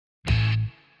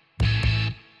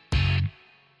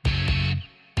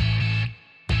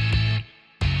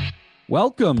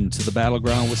Welcome to the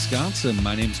Battleground, Wisconsin.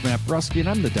 My name is Matt Brusky, and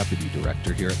I'm the Deputy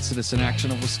Director here at Citizen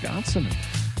Action of Wisconsin.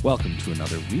 Welcome to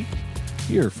another week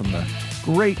here from the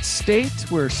great state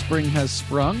where spring has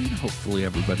sprung. Hopefully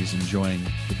everybody's enjoying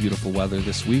the beautiful weather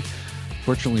this week.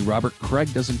 Fortunately, Robert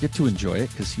Craig doesn't get to enjoy it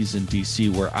because he's in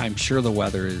D.C., where I'm sure the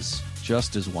weather is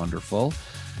just as wonderful.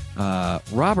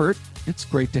 Robert, it's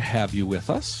great to have you with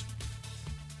us.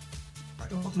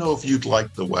 I don't know if you'd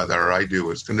like the weather. I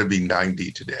do. It's going to be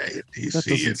 90 today at DC. That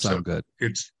doesn't sound good.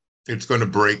 It's going to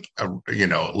break at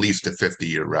least a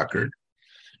 50-year record.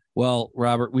 Well,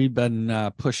 Robert, we've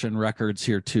been pushing records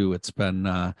here too. It's been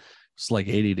it's like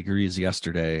 80 degrees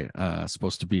yesterday.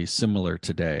 Supposed to be similar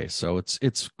today. So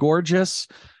it's gorgeous.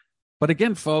 But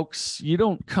again, folks, you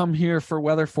don't come here for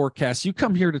weather forecasts. You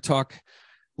come here to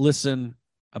listen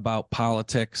about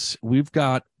politics. We've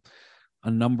got a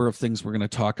number of things we're going to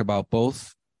talk about,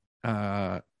 both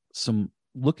some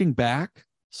looking back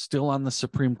still on the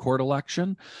Supreme Court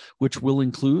election, which will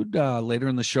include later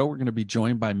in the show, we're going to be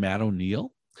joined by Matt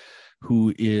O'Neill,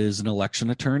 who is an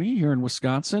election attorney here in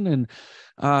Wisconsin and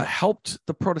helped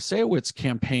the Protasiewicz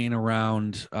campaign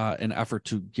around an effort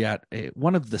to get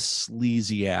one of the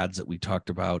sleazy ads that we talked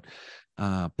about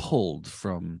pulled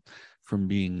from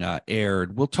being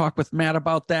aired. We'll talk with Matt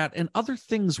about that and other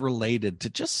things related to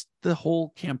just the whole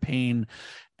campaign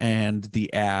and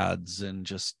the ads, and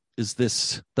just, is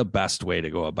this the best way to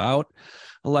go about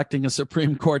electing a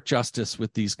Supreme Court justice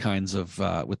with these kinds of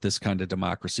with this kind of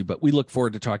democracy? But we look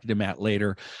forward to talking to Matt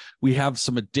later. We have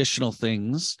some additional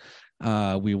things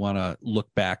we want to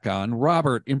look back on.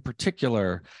 Robert, in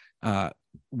particular,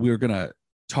 we're going to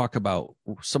talk about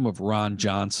some of Ron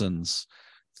Johnson's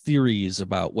theories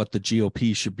about what the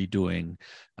GOP should be doing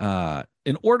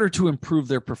in order to improve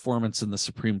their performance in the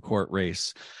Supreme Court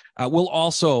race. We'll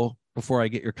also, before I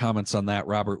get your comments on that,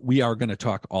 Robert, we are going to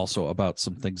talk also about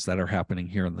some things that are happening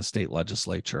here in the state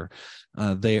legislature.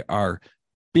 They are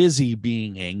busy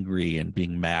being angry and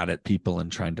being mad at people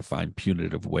and trying to find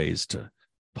punitive ways to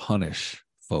punish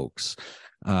folks.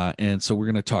 And so we're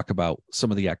going to talk about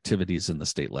some of the activities in the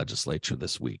state legislature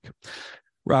this week.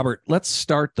 Robert, let's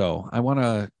start, though.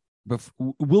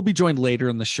 We'll be joined later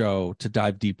in the show to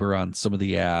dive deeper on some of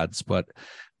the ads, but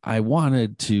I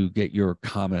wanted to get your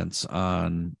comments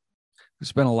on,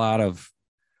 there's been a lot of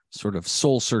sort of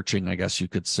soul searching, I guess you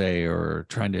could say, or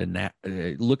trying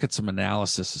to look at some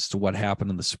analysis as to what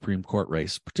happened in the Supreme Court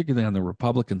race, particularly on the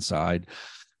Republican side,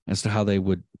 as to how they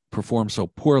would perform so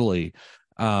poorly,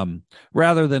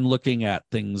 rather than looking at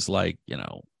things like,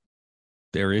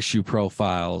 their issue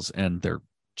profiles and their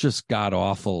just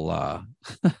god-awful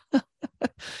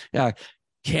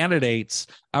candidates.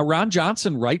 Ron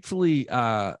Johnson rightfully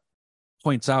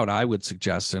points out, I would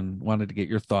suggest, and wanted to get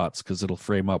your thoughts because it'll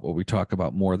frame up what we talk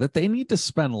about more, that they need to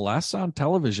spend less on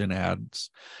television ads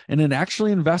and then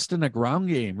actually invest in a ground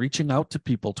game, reaching out to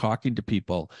people, talking to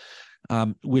people,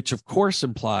 which of course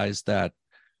implies that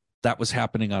was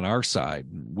happening on our side.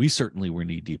 We certainly were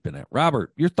knee deep in it.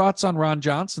 Robert, your thoughts on Ron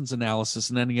Johnson's analysis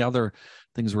and any other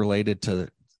things related to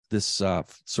this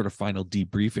sort of final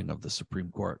debriefing of the Supreme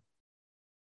Court?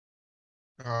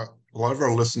 A lot of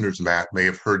our listeners, Matt, may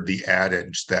have heard the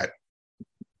adage that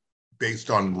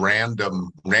based on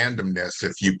randomness,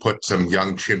 if you put some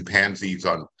young chimpanzees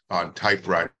on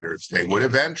typewriters, they would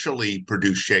eventually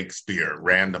produce Shakespeare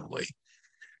randomly.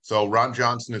 So Ron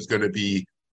Johnson is going to be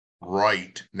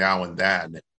right now and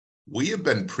then. We have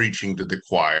been preaching to the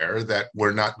choir that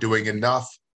we're not doing enough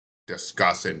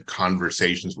discussing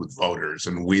conversations with voters,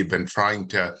 and we've been trying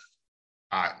to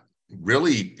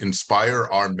really inspire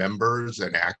our members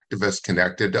and activists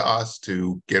connected to us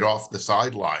to get off the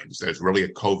sidelines. There's really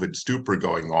a COVID stupor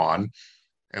going on,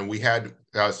 and we had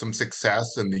some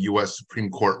success in the U.S. Supreme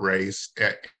Court race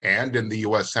and in the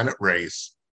U.S. Senate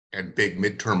race and big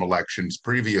midterm elections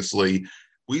previously.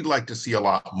 We'd like to see a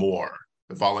lot more.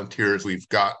 The volunteers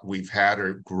we've had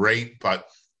are great, but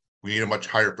we need a much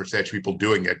higher percentage of people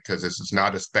doing it because this is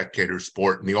not a spectator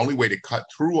sport. And the only way to cut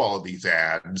through all of these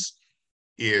ads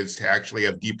is to actually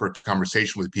have deeper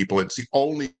conversation with people. It's the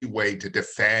only way to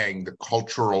defang the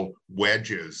cultural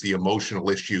wedges, the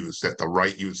emotional issues that the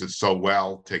right uses so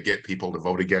well to get people to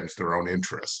vote against their own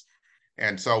interests.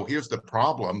 And so here's the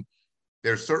problem.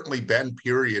 There's certainly been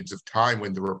periods of time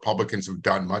when the Republicans have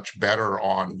done much better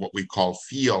on what we call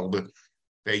field.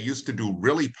 They used to do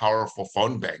really powerful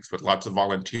phone banks with lots of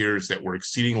volunteers that were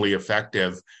exceedingly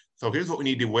effective. So here's what we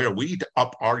need to do. We need to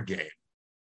up our game.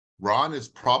 Ron is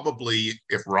probably,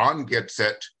 if Ron gets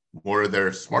it, more of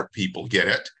their smart people get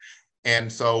it.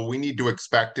 And so we need to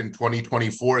expect in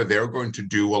 2024, they're going to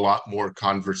do a lot more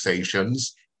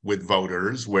conversations. with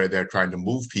voters where they're trying to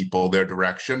move people their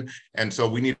direction. And so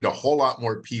we need a whole lot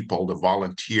more people to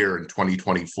volunteer in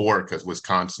 2024 because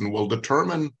Wisconsin will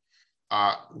determine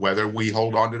whether we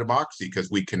hold on to democracy, because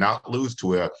we cannot lose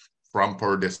to a Trump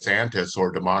or DeSantis,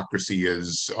 or democracy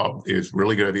is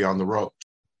really going to be on the road.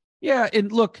 Yeah,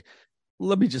 and look,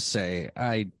 let me just say,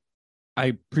 I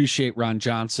appreciate Ron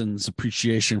Johnson's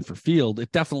appreciation for Field.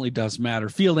 It definitely does matter.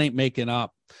 Field ain't making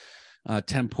up a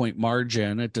 10-point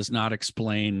margin. It does not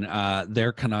explain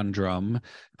their conundrum.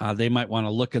 They might want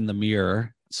to look in the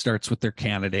mirror. It starts with their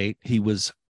candidate. He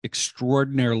was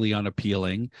extraordinarily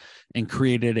unappealing and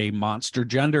created a monster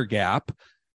gender gap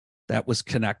that was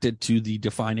connected to the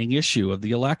defining issue of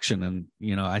the election.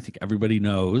 And, I think everybody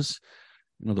knows,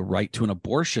 the right to an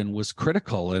abortion was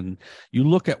critical. And you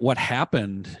look at what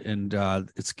happened, and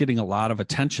it's getting a lot of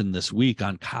attention this week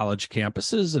on college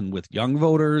campuses and with young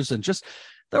voters, and just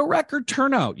the record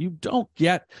turnout. You don't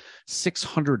get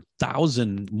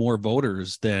 600,000 more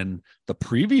voters than the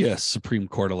previous Supreme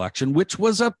Court election, which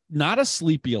was not a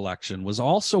sleepy election, was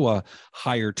also a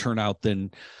higher turnout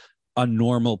than a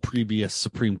normal previous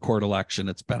Supreme Court election.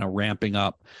 It's been a ramping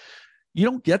up. You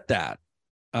don't get that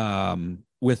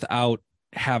without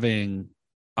having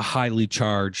a highly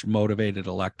charged, motivated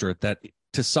electorate that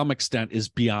to some extent is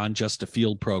beyond just a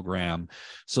field program.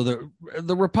 So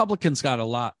the Republicans got a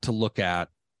lot to look at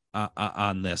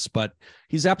on this, but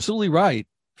he's absolutely right.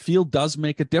 Field does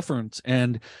make a difference.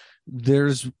 And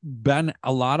there's been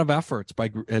a lot of efforts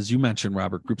by, as you mentioned,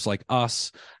 Robert, groups like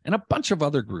us and a bunch of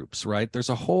other groups, right? There's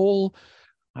a whole,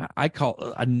 I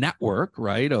call a network,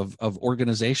 right, of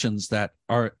organizations that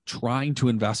are trying to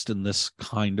invest in this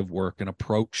kind of work and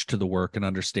approach to the work and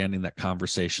understanding that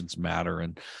conversations matter.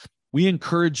 And we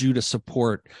encourage you to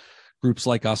support groups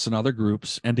like us and other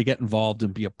groups and to get involved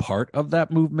and be a part of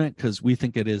that movement, because we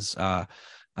think it is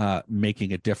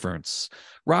making a difference.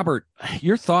 Robert,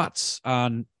 your thoughts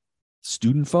on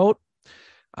student vote?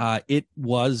 It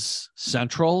was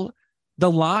central.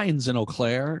 The lines in Eau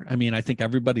Claire, I mean, I think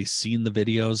everybody's seen the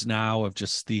videos now of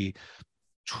just the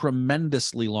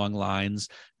tremendously long lines.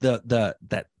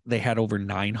 That they had over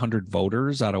 900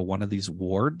 voters out of one of these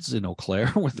wards in Eau Claire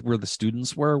where the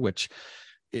students were, which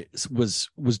was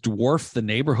dwarf the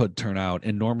neighborhood turnout,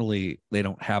 and normally they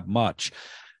don't have much.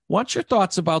 What's your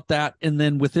thoughts about that? And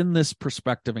then within this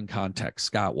perspective and context,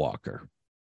 Scott Walker.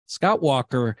 Scott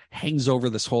Walker hangs over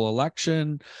this whole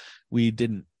election. We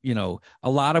didn't, a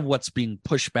lot of what's being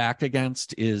pushed back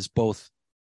against is both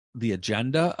the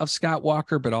agenda of Scott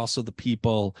Walker, but also the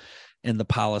people and the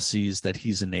policies that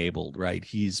he's enabled, right?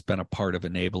 He's been a part of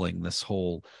enabling this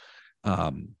whole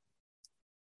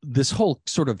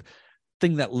sort of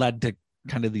thing that led to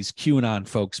kind of these QAnon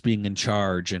folks being in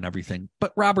charge and everything.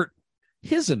 But Robert,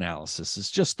 his analysis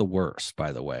is just the worst,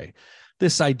 by the way.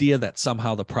 This idea that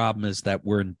somehow the problem is that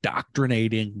we're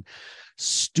indoctrinating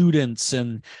students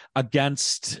and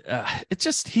against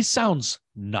he sounds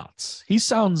nuts. He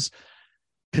sounds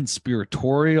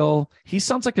conspiratorial. He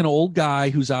sounds like an old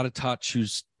guy who's out of touch,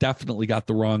 who's definitely got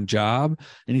the wrong job.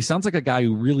 And he sounds like a guy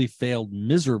who really failed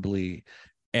miserably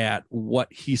at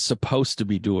what he's supposed to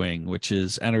be doing, which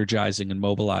is energizing and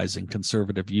mobilizing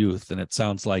conservative youth. And it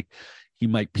sounds like he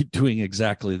might be doing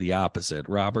exactly the opposite.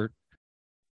 Robert?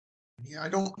 Yeah, I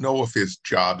don't know if his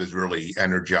job is really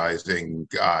energizing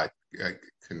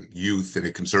youth in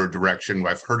a conservative direction.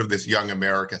 I've heard of this Young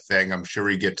America thing. I'm sure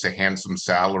he gets a handsome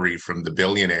salary from the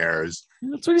billionaires.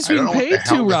 That's what he's being paid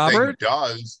to, Robert.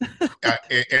 Does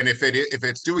and if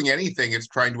it's doing anything, it's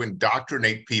trying to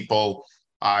indoctrinate people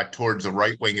towards a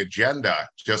right-wing agenda,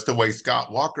 just the way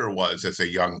Scott Walker was as a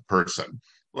young person.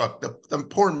 Look, the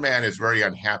poor man is very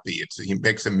unhappy. He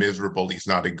makes him miserable. He's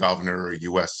not a governor or a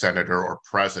U.S. senator or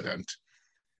president.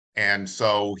 And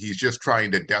so he's just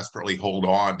trying to desperately hold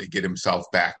on to get himself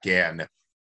back in.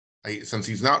 Since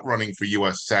he's not running for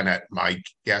U.S. Senate, my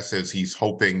guess is he's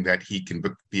hoping that he can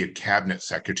be a cabinet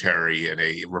secretary in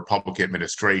a Republican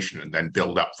administration and then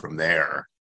build up from there.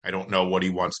 I don't know what he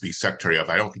wants to be secretary of.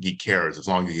 I don't think he cares as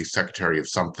long as he's secretary of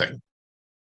something.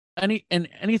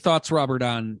 Any thoughts, Robert,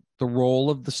 on the role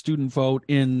of the student vote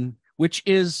which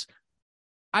is,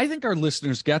 I think our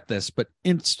listeners get this, but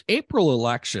in April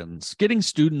elections, getting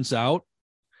students out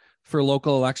for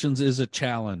local elections is a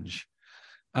challenge.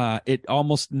 It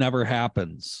almost never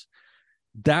happens.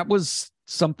 That was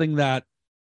something that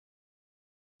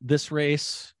this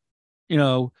race,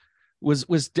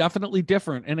 was definitely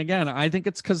different. And again, I think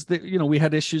it's because we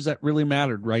had issues that really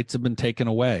mattered. Rights have been taken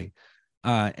away,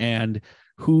 and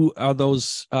who are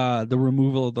those? The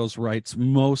removal of those rights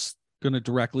most going to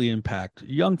directly impact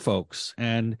young folks,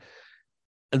 and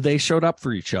they showed up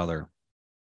for each other.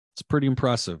 It's pretty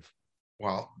impressive.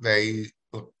 Well, the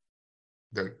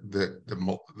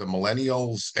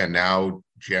millennials and now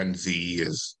Gen Z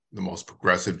is the most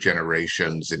progressive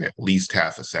generations in at least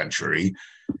half a century.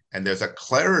 And there's a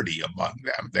clarity among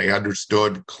them. They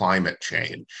understood climate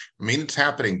change. I mean, it's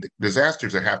happening.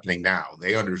 Disasters are happening now.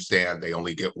 They understand they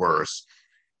only get worse.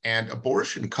 And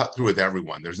abortion cut through with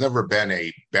everyone. There's never been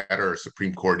a better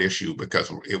Supreme Court issue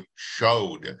because it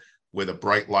showed with a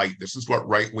bright light, this is what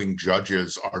right-wing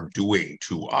judges are doing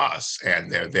to us,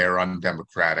 and they're there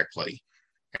undemocratically.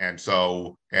 And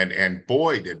so, and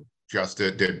boy,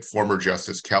 did former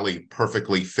Justice Kelly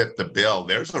perfectly fit the bill.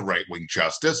 There's a right-wing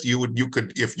justice. You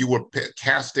could, if you were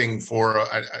casting for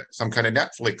some kind of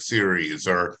Netflix series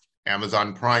or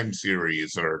Amazon Prime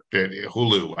series or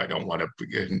Hulu. I don't want to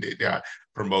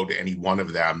promote any one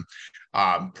of them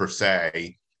per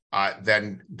se.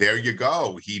 Then there you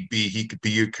go. He could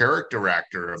be a character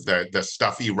actor of the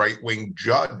stuffy right wing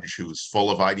judge who's full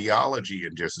of ideology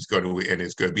and just is going to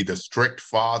be the strict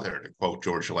father, to quote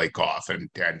George Lakoff,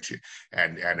 and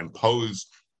impose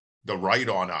the right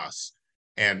on us,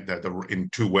 and in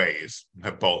two ways,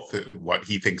 both what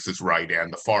he thinks is right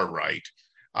and the far right.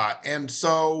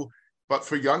 But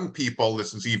for young people,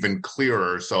 this is even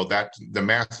clearer. So that the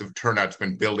massive turnout's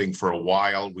been building for a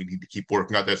while. We need to keep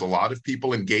working on. There's a lot of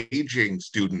people engaging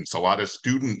students, a lot of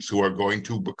students who are going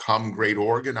to become great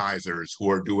organizers, who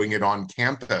are doing it on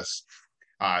campus.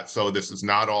 So this is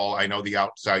not all. I know the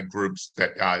outside groups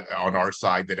that on our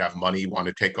side that have money want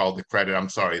to take all the credit. I'm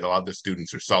sorry, a lot of the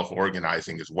students are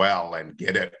self-organizing as well and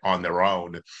get it on their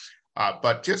own.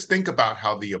 But just think about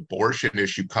how the abortion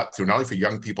issue cut through, not only for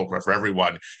young people, but for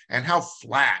everyone, and how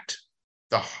flat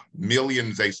the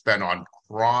millions they spent on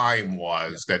crime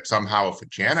was, that somehow if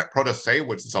Janet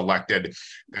Protasiewicz is elected,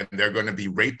 then they're going to be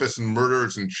rapists and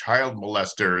murderers and child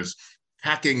molesters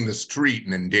hacking the street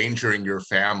and endangering your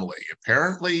family.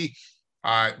 Apparently,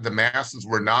 the masses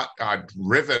were not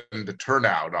driven to turn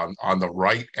out on the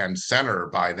right and center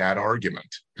by that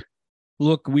argument.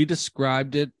 Look, we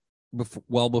described it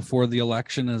well before the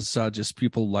election as just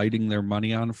people lighting their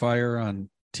money on fire on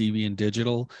TV and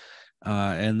digital.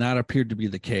 And that appeared to be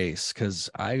the case, because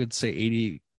I would say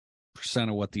 80%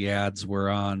 of what the ads were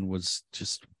on was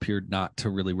just appeared not to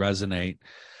really resonate.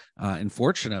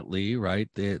 Unfortunately, right,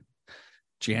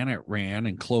 Janet ran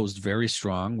and closed very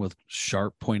strong with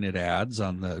sharp pointed ads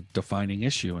on the defining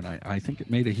issue. And I think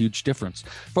it made a huge difference.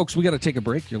 Folks, we got to take a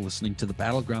break. You're listening to the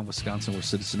Battleground Wisconsin, where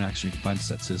Citizen Action, you can find us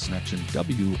at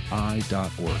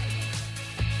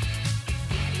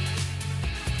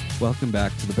citizenactionwi.org. Welcome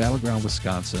back to the Battleground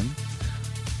Wisconsin.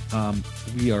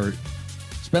 We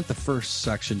spent the first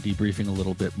section debriefing a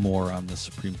little bit more on the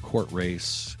Supreme Court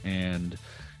race. And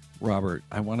Robert,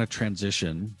 I want to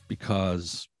transition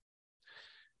because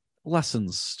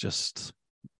lessons just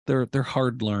they're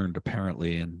hard learned,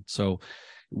 apparently. And so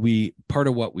part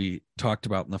of what we talked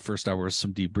about in the first hour was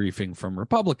some debriefing from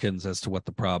Republicans as to what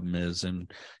the problem is,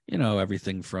 and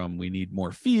everything from we need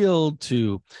more field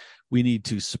to we need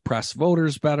to suppress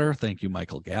voters better, thank you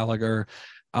Michael Gallagher,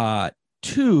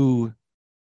 to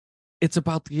it's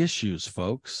about the issues,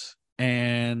 folks.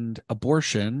 And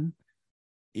abortion,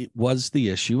 it was the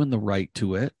issue, and the right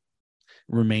to it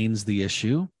remains the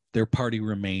issue. Their party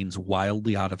remains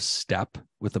wildly out of step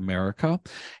with America.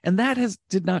 And that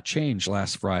did not change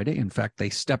last Friday. In fact, they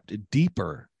stepped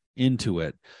deeper into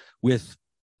it with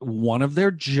one of their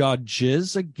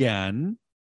judges again,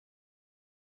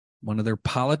 one of their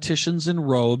politicians in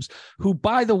robes, who,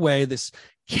 by the way, this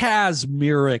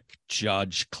Kacsmaryk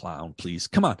judge clown, please,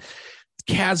 come on.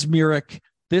 Kacsmaryk,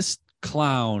 this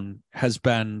clown has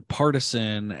been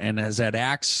partisan and has had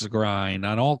axe to grind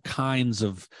on all kinds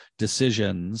of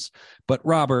decisions. But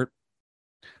Robert,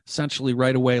 essentially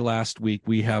right away last week,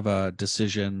 we have a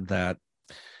decision that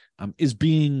is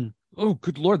being, oh,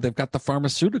 good Lord, they've got the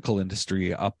pharmaceutical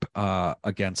industry up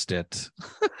against it.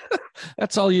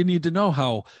 That's all you need to know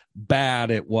how bad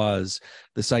it was.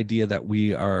 This idea that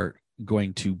we are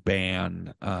going to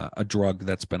ban a drug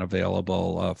that's been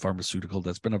available, a pharmaceutical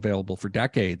that's been available for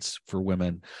decades for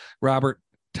women. Robert,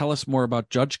 tell us more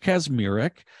about Judge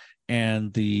Kacsmaryk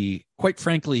and the, quite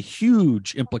frankly,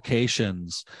 huge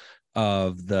implications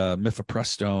of the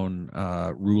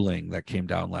mifepristone ruling that came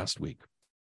down last week.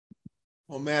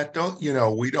 Well, Matt,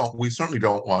 we certainly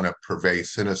don't want to purvey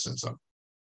cynicism.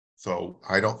 So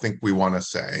I don't think we want to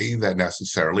say that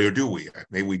necessarily, or do we?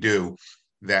 Maybe we do,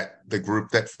 that the group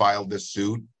that filed this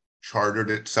suit chartered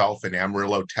itself in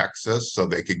Amarillo, Texas, so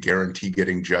they could guarantee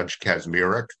getting Judge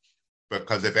Kacsmaryk.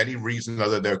 Because if any reason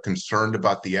other they're concerned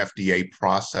about the FDA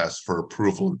process for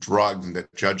approval of drugs, and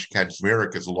that Judge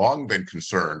Kacsmaryk has long been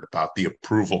concerned about the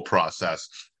approval process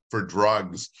for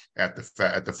drugs at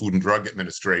the Food and Drug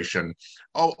Administration.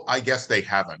 Oh, I guess they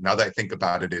haven't. Now that I think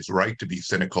about it, it's right to be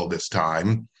cynical this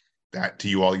time. That to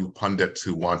you, all you pundits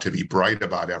who want to be bright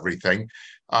about everything,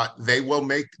 they will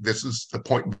make, this is the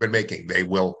point we've been making, they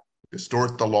will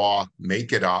distort the law,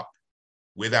 make it up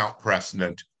without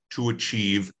precedent to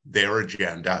achieve their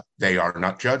agenda. They are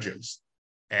not judges.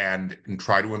 And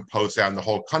try to impose that on the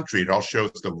whole country. It all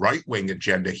shows the right-wing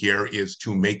agenda here is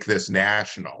to make this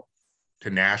national, to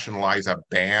nationalize a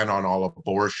ban on all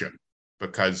abortion,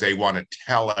 because they want to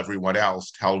tell everyone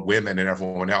else, tell women and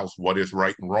everyone else what is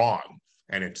right and wrong.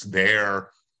 And it's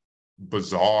their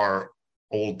bizarre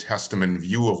Old Testament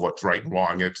view of what's right and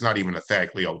wrong. It's not even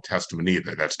authentically Old Testament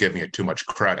either. That's giving it too much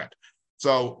credit.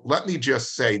 So let me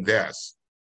just say this.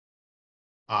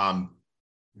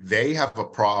 They have a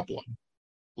problem.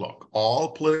 Look,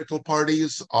 all political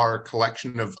parties are a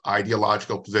collection of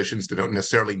ideological positions that don't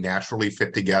necessarily naturally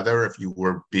fit together. If you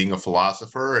were being a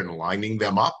philosopher and lining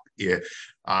them up,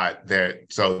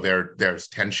 there's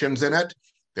tensions in it.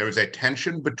 There's a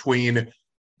tension between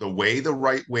the way the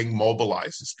right wing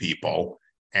mobilizes people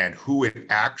and who it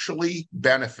actually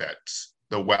benefits,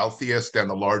 the wealthiest and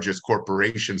the largest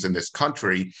corporations in this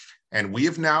country. And we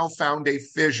have now found a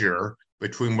fissure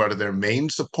between one of their main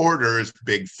supporters,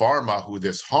 Big Pharma, who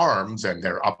this harms, and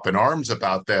they're up in arms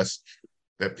about this,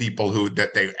 the people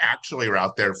that they actually are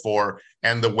out there for,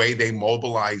 and the way they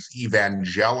mobilize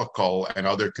evangelical and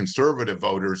other conservative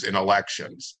voters in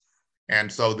elections. And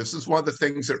so this is one of the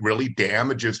things that really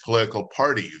damages political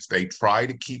parties. They try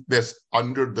to keep this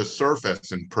under the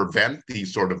surface and prevent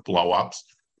these sort of blowups,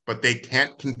 but they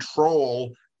can't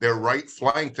control their right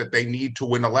flank that they need to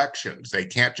win elections. They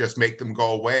can't just make them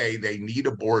go away. They need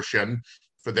abortion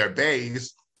for their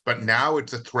base, but now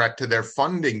it's a threat to their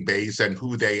funding base and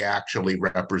who they actually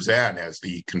represent as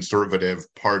the conservative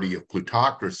party of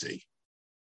plutocracy.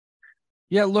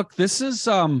 Yeah, look, this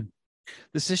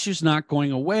issue's not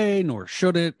going away, nor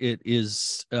should it. It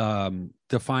is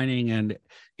defining, and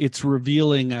it's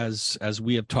revealing, as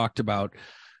we have talked about,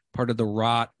 part of the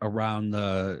rot around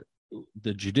the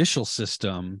judicial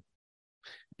system.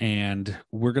 And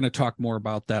we're going to talk more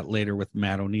about that later with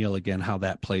Matt O'Neill again, how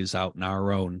that plays out in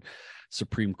our own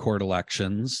Supreme Court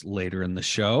elections later in the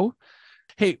show.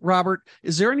 Hey, Robert,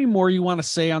 is there any more you want to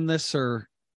say on this? Or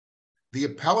the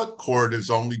appellate court has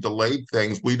only delayed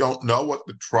things. We don't know what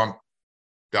the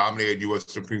Trump-dominated U.S.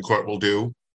 Supreme Court will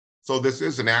do. So this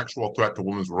is an actual threat to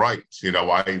women's rights. You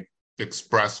know, I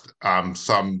expressed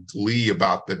some glee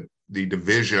about the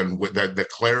division, with the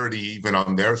clarity even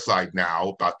on their side now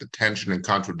about the tension and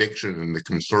contradiction in the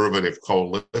conservative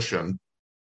coalition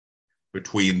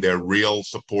between their real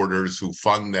supporters who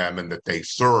fund them and that they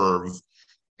serve,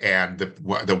 and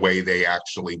the way they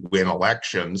actually win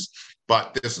elections.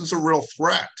 But this is a real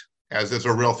threat, as is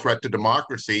a real threat to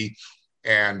democracy.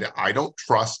 And I don't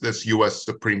trust this U.S.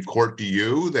 Supreme Court. Do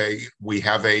you? We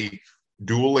have a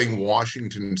dueling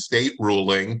Washington state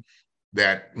ruling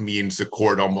that means the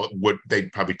court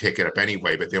they'd probably take it up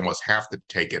anyway, but they almost have to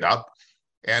take it up.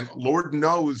 And Lord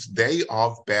knows they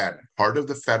have been part of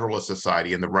the Federalist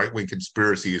Society, and the right-wing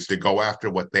conspiracy is to go after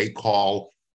what they call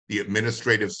the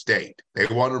administrative state. They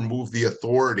want to remove the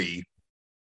authority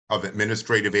of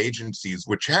administrative agencies,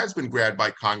 which has been grabbed by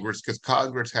Congress because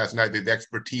Congress has neither the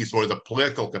expertise or the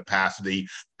political capacity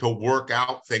to work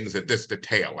out things at this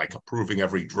detail, like approving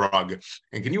every drug.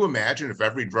 And can you imagine if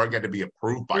every drug had to be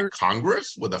approved by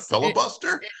Congress with a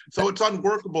filibuster? So it's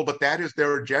unworkable, but that is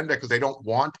their agenda because they don't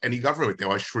want any government. They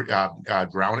want to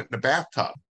drown it in a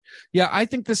bathtub. Yeah, I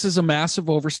think this is a massive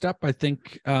overstep. I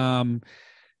think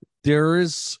there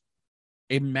is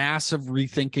a massive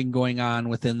rethinking going on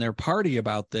within their party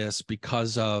about this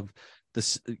because of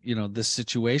this, this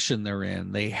situation they're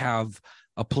in. They have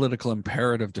a political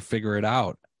imperative to figure it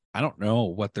out. I don't know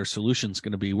what their solution is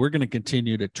going to be. We're going to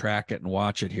continue to track it and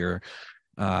watch it here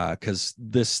because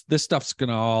this stuff's going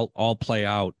to all play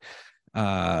out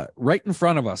right in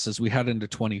front of us as we head into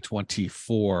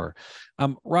 2024.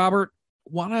 Robert,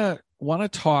 want to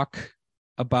talk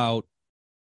about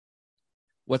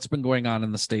what's been going on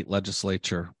in the state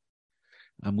legislature.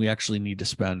 We actually need to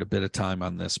spend a bit of time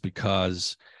on this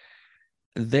because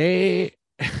they,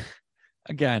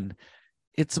 again,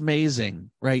 it's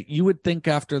amazing, right? You would think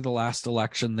after the last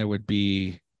election, there would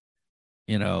be,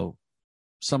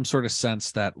 some sort of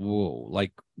sense that, whoa,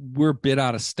 like we're a bit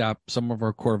out of step. Some of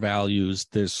our core values,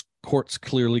 this court's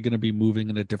clearly going to be moving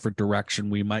in a different direction.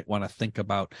 We might want to think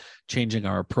about changing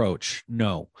our approach.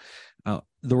 No.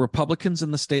 The Republicans in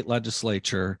the state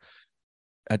legislature,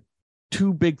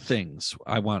 two big things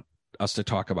I want us to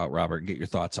talk about, Robert, and get your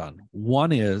thoughts on.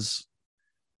 One is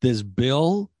this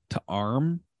bill to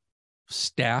arm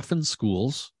staff in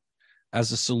schools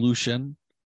as a solution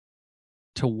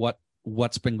to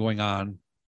what's been going on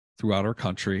throughout our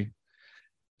country.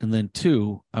 And then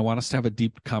two, I want us to have a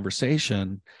deep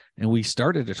conversation. And we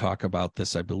started to talk about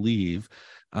this, I believe.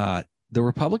 The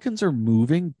Republicans are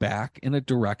moving back in a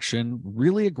direction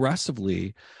really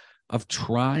aggressively of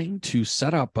trying to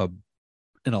set up an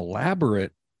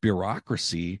elaborate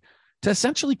bureaucracy to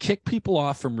essentially kick people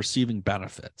off from receiving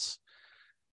benefits.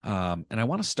 And I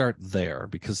want to start there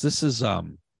because this is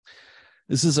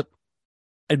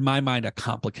in my mind, a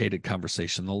complicated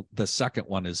conversation. The second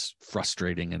one is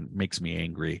frustrating and makes me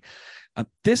angry.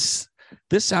 This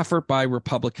effort by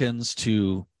Republicans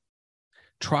to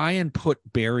try and put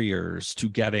barriers to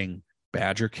getting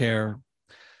Badger Care,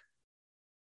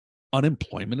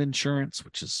 unemployment insurance,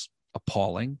 which is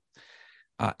appalling,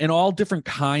 and all different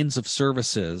kinds of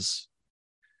services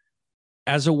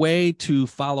as a way to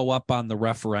follow up on the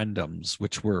referendums,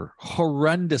 which were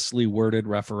horrendously worded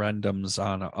referendums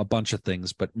on a bunch of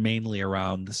things, but mainly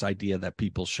around this idea that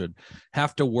people should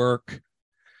have to work,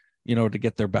 to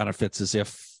get their benefits, as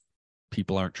if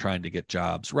people aren't trying to get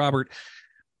jobs. Robert,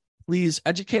 please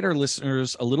educate our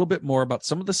listeners a little bit more about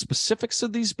some of the specifics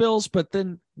of these bills, but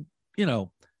then, the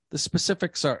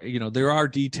specifics are, there are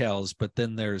details, but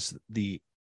then there's the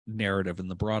narrative and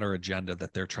the broader agenda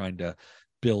that they're trying to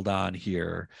build on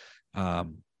here.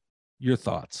 Your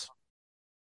thoughts?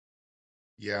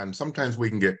 Yeah, and sometimes we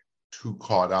can get too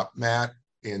caught up, Matt,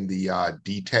 in the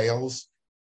details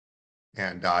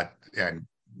and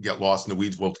get lost in the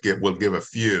weeds. We'll give a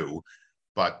few,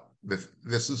 but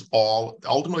this is all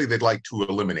ultimately they'd like to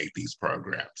eliminate these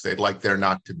programs. They'd like there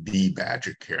not to be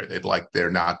Badger Care. They'd like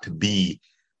there not to be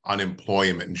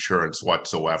unemployment insurance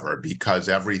whatsoever, because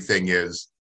everything is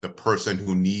the person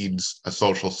who needs a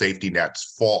social safety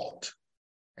net's fault.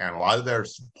 And a lot of their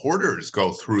supporters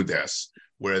go through this,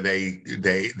 where they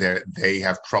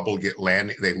have trouble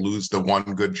landing. They lose the one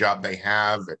good job they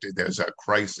have. There's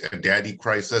a daddy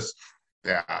crisis,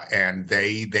 and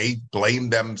they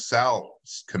blame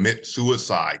themselves, commit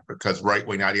suicide, because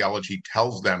right-wing ideology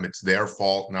tells them it's their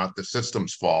fault, not the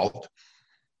system's fault.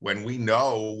 When we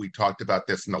know, we talked about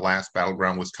this in the last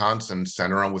Battleground Wisconsin,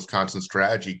 Center on Wisconsin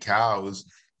Strategy, COWS,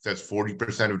 says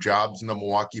 40% of jobs in the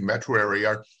Milwaukee metro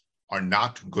area are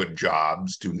not good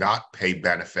jobs, do not pay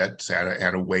benefits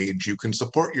at a wage you can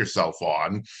support yourself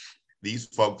on. These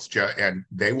folks, and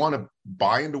they want to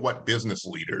buy into what business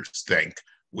leaders think,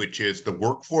 which is the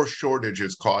workforce shortage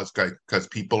is caused because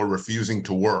people are refusing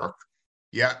to work.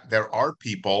 Yet there are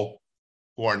people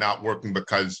who are not working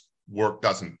because work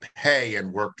doesn't pay,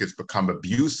 and work has become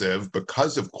abusive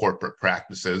because of corporate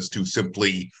practices to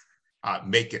simply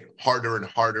make it harder and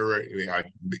harder,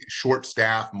 short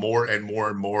staff, more and more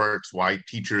and more. It's why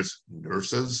teachers,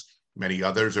 nurses, many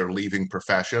others are leaving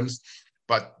professions.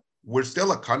 But we're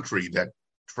still a country that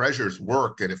treasures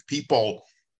work. And if people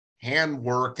can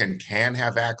work and can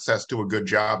have access to a good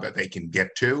job that they can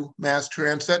get to, mass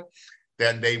transit,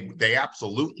 then they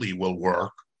absolutely will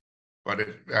work. But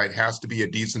it has to be a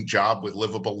decent job with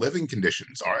livable living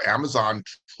conditions. Our Amazon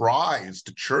tries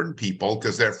to churn people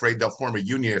because they're afraid they'll form a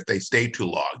union if they stay too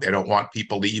long. They don't want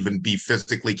people to even be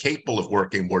physically capable of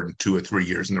working more than 2 or 3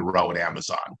 years in a row at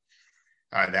Amazon.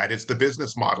 That is the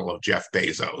business model of Jeff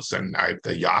Bezos. And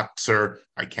the yachts are,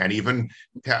 I can't even,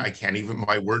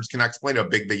 my words cannot explain how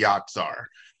big the yachts are.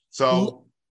 So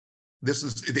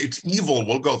it's evil.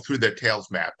 We'll go through the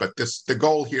details, Matt, but the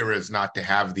goal here is not to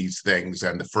have these things.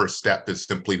 And the first step is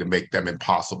simply to make them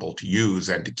impossible to use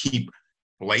and to keep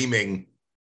blaming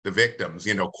the victims.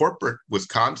 Corporate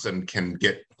Wisconsin can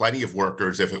get plenty of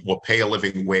workers if it will pay a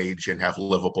living wage and have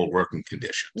livable working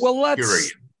conditions. Well,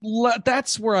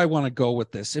 that's where I want to go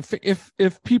with this.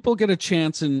 If people get a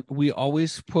chance, and we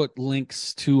always put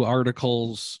links to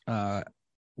articles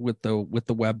with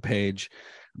the web page,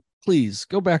 please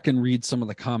go back and read some of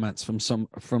the comments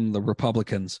from the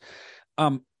Republicans.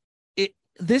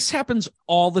 This happens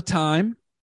all the time.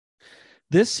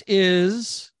 This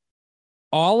is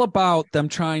all about them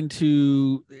trying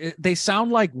to. They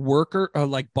sound like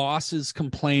like bosses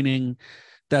complaining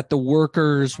that the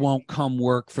workers won't come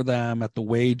work for them at the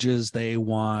wages they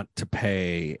want to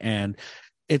pay, and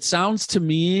it sounds to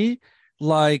me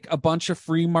like a bunch of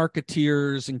free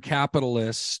marketeers and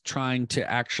capitalists trying to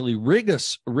actually rig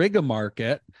a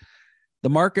market. The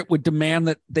market would demand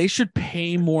that they should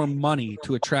pay more money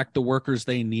to attract the workers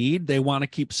they need. They want to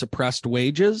keep suppressed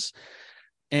wages.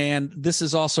 And this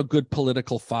is also good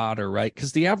political fodder, right?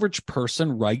 Because the average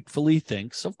person rightfully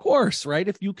thinks, of course, right?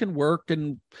 If you can work,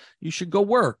 and you should go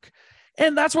work.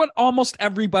 And that's what almost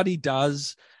everybody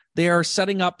does. They are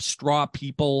setting up straw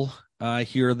people I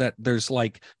hear that there's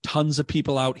like tons of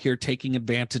people out here taking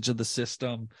advantage of the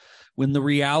system, when the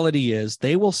reality is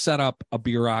they will set up a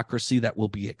bureaucracy that will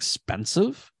be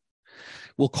expensive,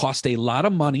 will cost a lot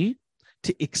of money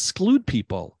to exclude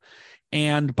people.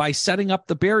 And by setting up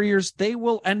the barriers, they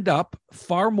will end up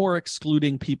far more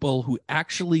excluding people who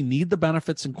actually need the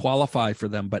benefits and qualify for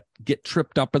them, but get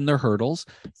tripped up in their hurdles.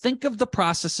 Think of the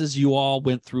processes you all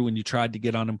went through when you tried to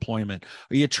get unemployment,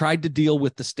 or you tried to deal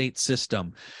with the state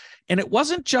system. And it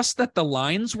wasn't just that the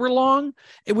lines were long,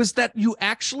 it was that you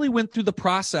actually went through the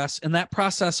process, and that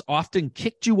process often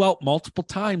kicked you out multiple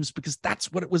times because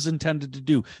that's what it was intended to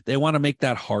do. They want to make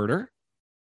that harder.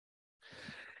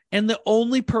 And the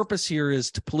only purpose here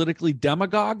is to politically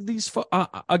demagogue these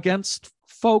against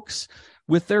folks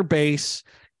with their base,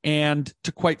 and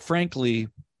to, quite frankly,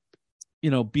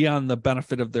 be on the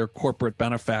benefit of their corporate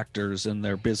benefactors and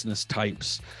their business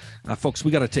types. Folks,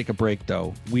 we got to take a break,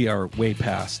 though. We are way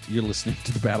past. You're listening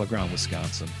to the Battleground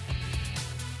Wisconsin.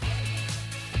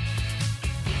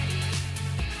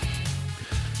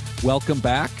 Welcome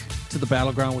back to the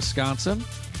Battleground Wisconsin.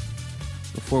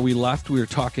 Before we left, we were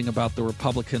talking about the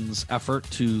Republicans' effort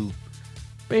to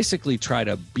basically try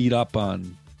to beat up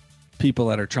on people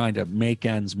that are trying to make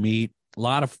ends meet.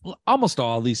 Almost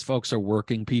all these folks are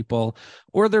working people,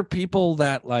 or they're people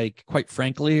that, like, quite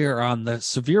frankly, are on the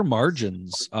severe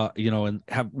margins, and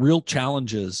have real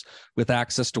challenges with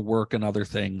access to work and other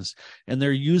things. And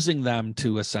they're using them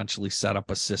to essentially set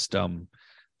up a system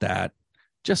that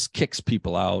just kicks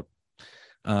people out.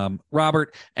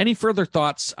 Robert, any further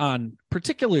thoughts on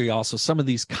particularly also some of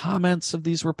these comments of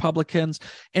these Republicans?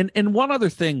 And one other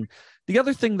thing, the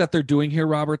other thing that they're doing here,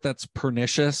 Robert, that's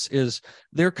pernicious is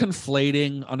they're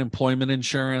conflating unemployment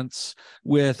insurance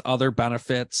with other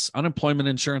benefits. Unemployment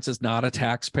insurance is not a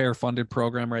taxpayer funded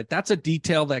program, right? That's a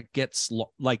detail that gets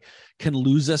can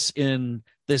lose us in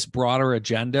this broader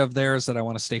agenda of theirs that I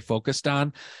want to stay focused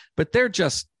on, but they're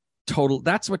just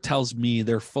that's what tells me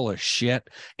they're full of shit.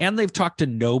 And they've talked to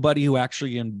nobody who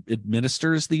actually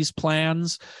administers these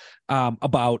plans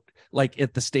about, like,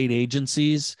 at the state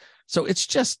agencies. So it's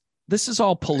just, this is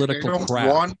all political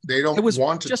crap. They don't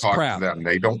want to talk to them.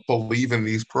 They don't believe in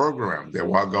these programs. They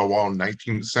want to go all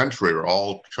 19th century or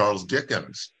all Charles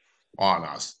Dickens on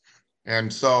us.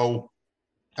 And so,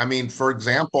 I mean, for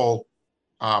example,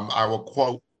 I will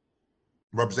quote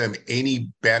Representative Amy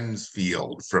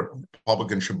Bensfield from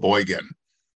Republican Sheboygan.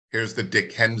 Here's the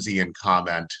Dickensian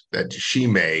comment that she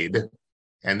made.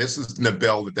 And this is in the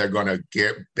bill that they're going to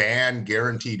ban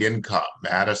guaranteed income.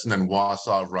 Madison and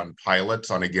Wausau run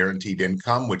pilots on a guaranteed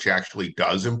income, which actually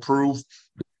does improve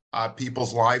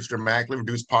people's lives, dramatically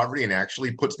reduce poverty, and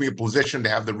actually puts me in a position to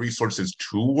have the resources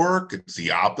to work. It's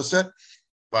the opposite.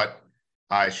 But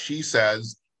she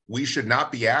says, we should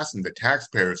not be asking the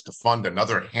taxpayers to fund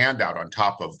another handout on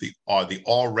top of the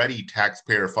already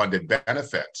taxpayer-funded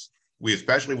benefits. We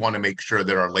especially want to make sure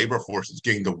that our labor force is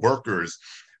getting the workers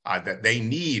that they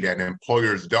need, and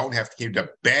employers don't have to keep to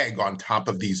beg on top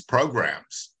of these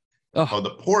programs. So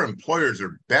the poor employers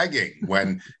are begging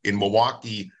when in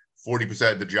Milwaukee,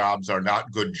 40% of the jobs are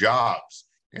not good jobs.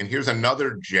 And here's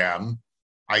another gem.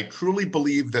 I truly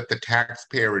believe that the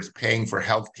taxpayer is paying for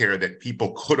health care that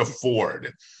people could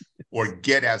afford or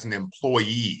get as an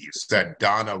employee, said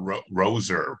Donna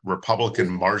Roser, Republican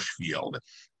Marshfield.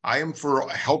 I am for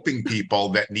helping people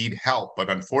that need help, but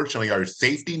unfortunately our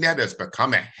safety net has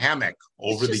become a hammock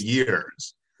over the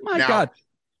years. My God,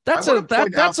 that's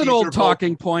an old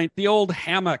talking point, the old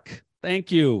hammock.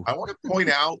 Thank you. I want to point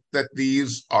out that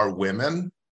these are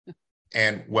women.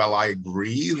 And while I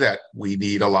agree that we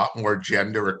need a lot more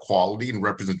gender equality and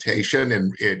representation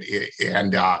in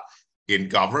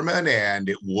government, and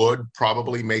it would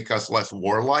probably make us less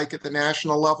warlike at the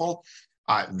national level,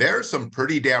 there's some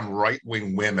pretty damn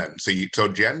right-wing women. So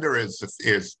gender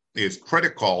is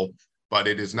critical, but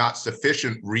it is not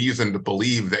sufficient reason to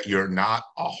believe that you're not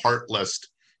a heartless,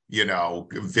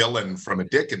 villain from a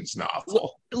Dickens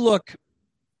novel. Look.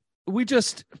 We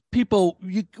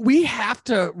have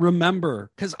to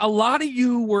remember, because a lot of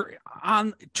you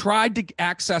tried to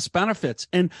access benefits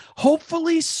and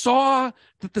hopefully saw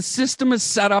that the system is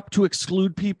set up to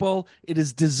exclude people. It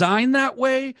is designed that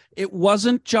way. It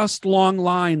wasn't just long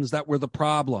lines that were the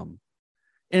problem.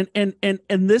 And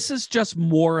this is just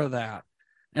more of that.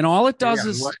 And all it does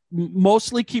is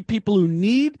mostly keep people who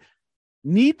need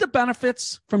the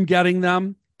benefits from getting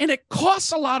them. And it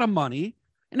costs a lot of money.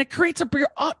 And it creates a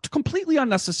completely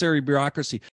unnecessary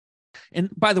bureaucracy. And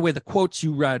by the way, the quotes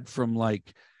you read from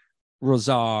like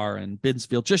Rosar and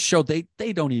Binsfield just show they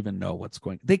don't even know what's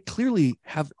going on. They clearly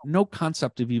have no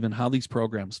concept of even how these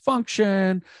programs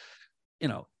function.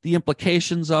 the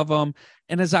implications of them.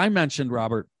 And as I mentioned,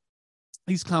 Robert,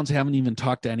 these clowns haven't even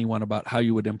talked to anyone about how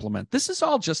you would implement. This is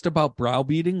all just about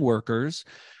browbeating workers,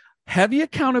 heavy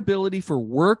accountability for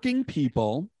working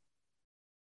people.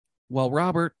 Well,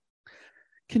 Robert,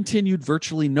 continued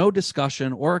virtually no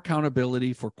discussion or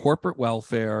accountability for corporate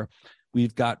welfare.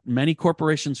 We've got many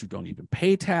corporations who don't even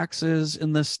pay taxes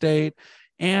in this state.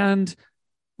 And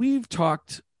we've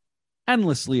talked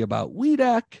endlessly about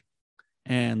WEDC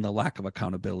and the lack of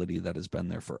accountability that has been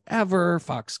there forever.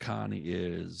 Foxconn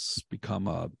is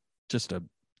become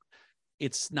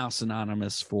it's now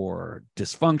synonymous for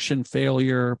dysfunction,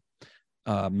 failure,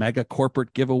 mega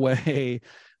corporate giveaway.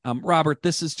 Robert,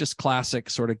 this is just classic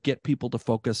sort of get people to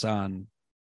focus on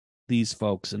these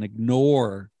folks and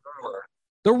ignore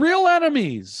the real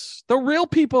enemies, the real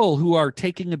people who are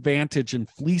taking advantage and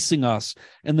fleecing us.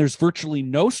 And there's virtually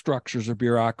no structures or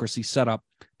bureaucracy set up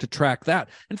to track that.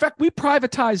 In fact, we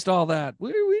privatized all that.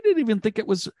 We didn't even think it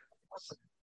was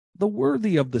the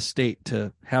worthy of the state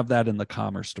to have that in the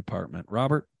Commerce Department.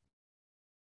 Robert?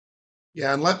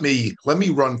 Yeah, and let me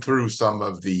run through some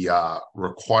of the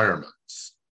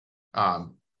requirements.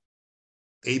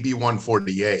 AB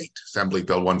 148, Assembly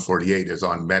Bill 148, is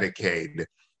on Medicaid.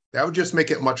 That would just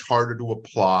make it much harder to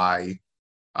apply.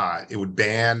 It would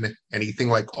ban anything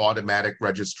like automatic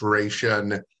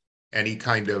registration,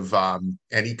 anything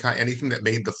that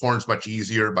made the forms much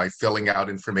easier by filling out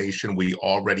information we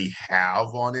already have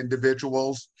on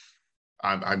individuals.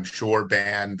 I'm sure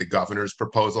ban the governor's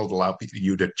proposal to allow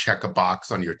you to check a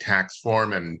box on your tax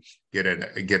form and get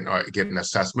an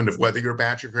assessment of whether you're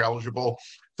Badger eligible.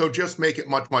 So just make it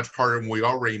much, much harder. And we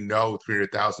already know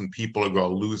 300,000 people are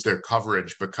going to lose their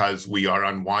coverage because we are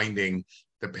unwinding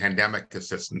the pandemic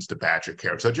assistance to Badger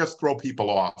Care. So just throw people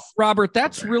off. Robert,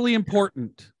 that's really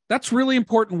important. That's really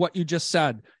important what you just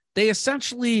said. They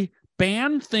essentially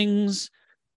ban things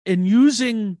in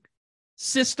using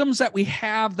systems that we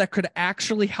have that could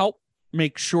actually help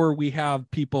make sure we have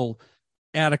people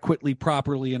adequately,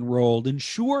 properly enrolled,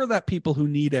 ensure that people who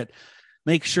need it,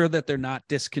 make sure that they're not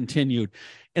discontinued.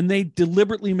 And they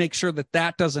deliberately make sure that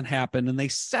that doesn't happen. And they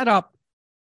set up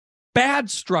bad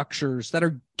structures that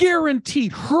are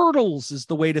guaranteed, hurdles is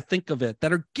the way to think of it,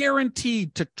 that are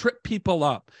guaranteed to trip people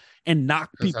up and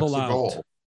knock people out. Goal.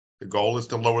 The goal is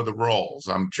to lower the rolls.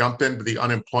 Jump into the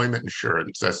unemployment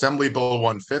insurance. Assembly Bill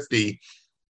 150,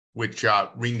 which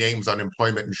renames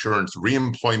unemployment insurance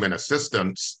reemployment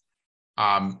assistance.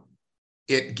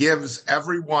 It gives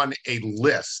everyone a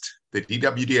list. The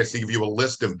DWDS give you a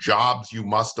list of jobs you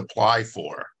must apply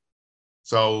for.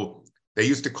 So they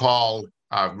used to call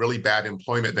really bad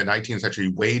employment in the 19th century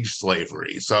wage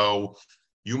slavery. So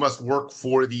you must work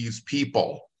for these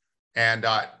people. And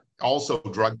also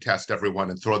drug test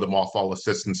everyone and throw them off all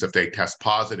assistance if they test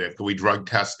positive. Can we drug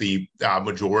test the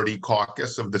majority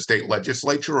caucus of the state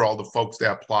legislature, all the folks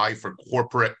that apply for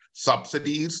corporate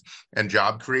subsidies and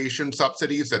job creation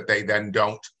subsidies that they then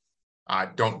don't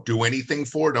do anything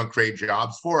for, don't create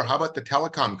jobs for? How about the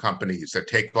telecom companies that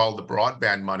take all the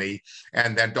broadband money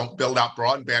and then don't build out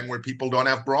broadband where people don't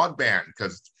have broadband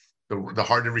because the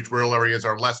hard to reach rural areas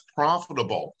are less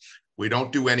profitable? We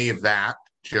don't do any of that.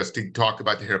 Just to talk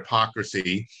about the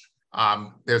hypocrisy.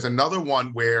 There's another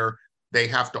one where they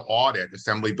have to audit,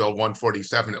 Assembly Bill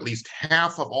 147, at least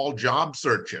half of all job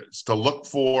searches to look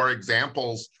for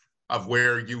examples of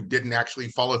where you didn't actually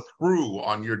follow through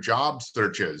on your job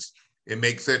searches. It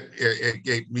makes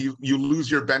you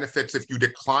lose your benefits if you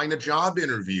decline a job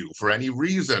interview for any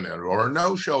reason or a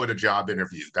no-show at a job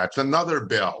interview. That's another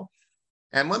bill.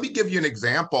 And let me give you an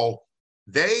example.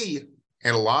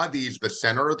 And a lot of these, the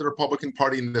center of the Republican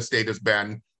Party in the state has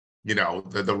been,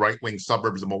 the right-wing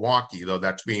suburbs of Milwaukee, though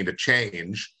that's being to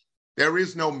change. There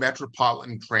is no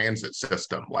metropolitan transit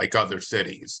system like other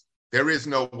cities. There is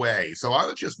no way. So I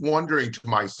was just wondering to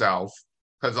myself,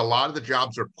 because a lot of the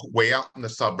jobs are way out in the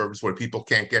suburbs where people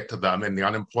can't get to them, and the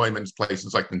unemployment is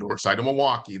places like the north side of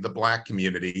Milwaukee, the Black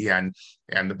community and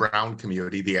the brown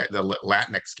community, the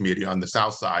Latinx community on the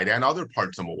south side, and other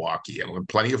parts of Milwaukee. And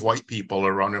plenty of white people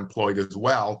are unemployed as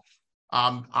well.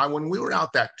 When we were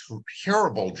out that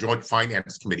terrible Joint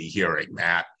Finance Committee hearing,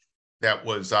 Matt, that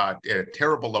was a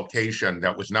terrible location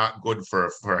that was not good for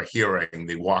a hearing,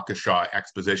 the Waukesha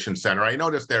Exposition Center, I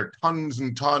noticed there are tons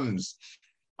and tons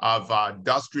of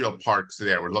industrial parks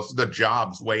there, where lots of the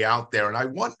jobs way out there. And I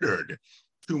wondered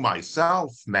to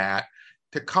myself, Matt,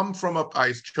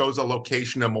 I chose a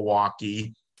location in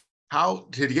Milwaukee, how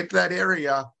to get to that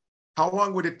area, how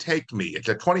long would it take me? It's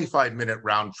a 25-minute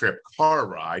round trip car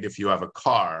ride if you have a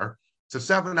car. It's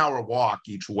a 7-hour walk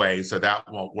each way, so that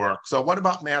won't work. So what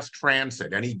about mass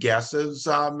transit? Any guesses,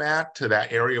 Matt, to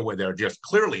that area where there are just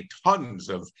clearly tons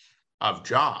of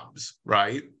jobs,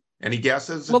 right? Any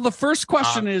guesses? Well, the first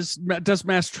question is, does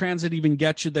mass transit even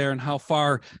get you there, and how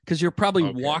far? Because you're probably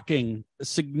walking a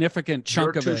significant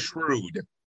chunk of it. You're too shrewd.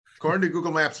 According to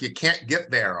Google Maps, you can't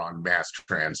get there on mass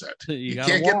transit. You walk.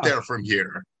 can't get there from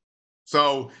here.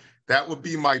 So that would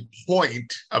be my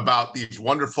point about these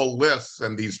wonderful lists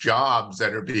and these jobs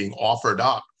that are being offered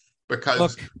up,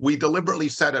 because we deliberately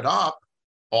set it up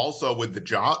also with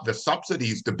the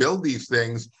subsidies to build these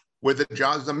things, where the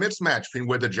jobs, a mismatch between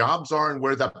where the jobs are and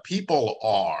where the people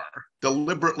are,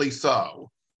 deliberately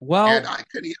so. Well, and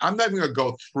I'm not even going to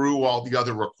go through all the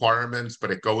other requirements,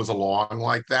 but it goes along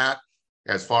like that.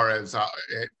 As far and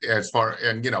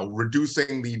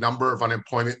reducing the number of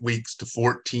unemployment weeks to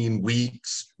 14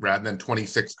 weeks rather than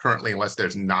 26 currently, unless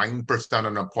there's 9%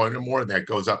 unemployment more, that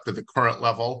goes up to the current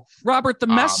level. Robert, the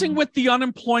messing with the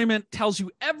unemployment tells you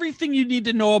everything you need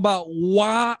to know about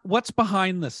what's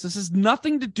behind this. This has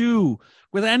nothing to do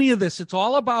with any of this. It's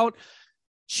all about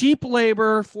cheap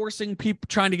labor, forcing people,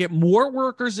 trying to get more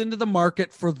workers into the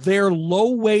market for their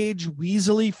low-wage,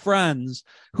 weaselly friends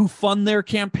who fund their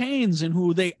campaigns and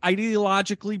who they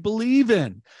ideologically believe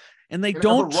in. And they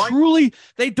don't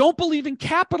believe in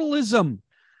capitalism.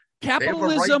 Capitalism,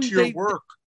 they have a right to your work.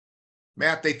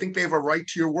 Matt, they think they have a right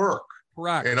to your work.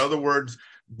 Correct. In other words,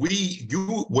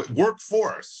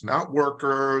 workforce, not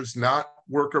workers, not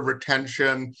worker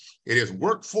retention. It is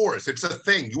workforce. It's a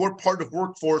thing. You are part of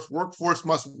workforce. Workforce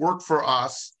must work for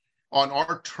us on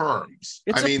our terms.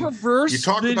 It's a perverse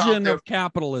vision of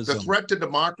capitalism. The threat to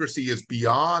democracy is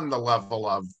beyond the level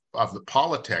of the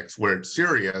politics where it's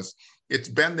serious. It's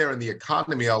been there in the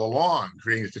economy all along,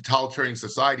 creating a totalitarian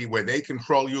society where they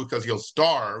control you because you'll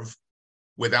starve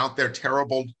without their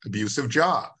terrible, abusive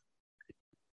job.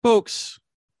 Folks,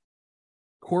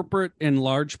 corporate and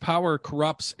large power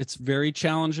corrupts. It's very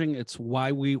challenging. It's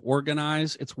why we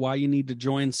organize. It's why you need to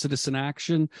join Citizen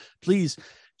Action. Please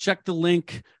check the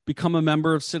link, become a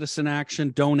member of Citizen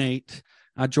Action, donate,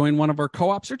 join one of our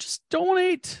co-ops, or just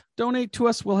donate to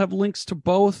us. We'll have links to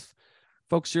both.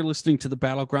 Folks, you're listening to the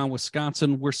Battleground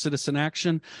Wisconsin. We're Citizen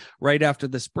Action. Right after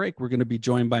this break, we're going to be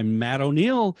joined by Matt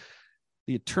O'Neill,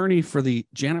 the attorney for the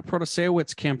Janet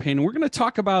Protasiewicz campaign. And we're going to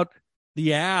talk about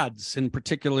the ads, in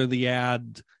particular the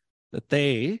ad that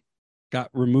they got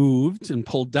removed and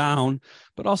pulled down,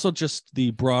 but also just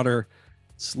the broader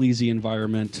sleazy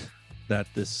environment that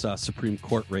this Supreme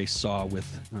Court race saw with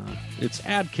its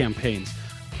ad campaigns.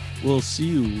 We'll see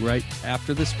you right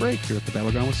after this break here at the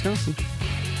Battleground Wisconsin.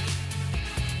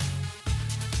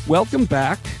 Welcome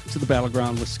back to the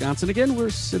Battleground Wisconsin. Again, we're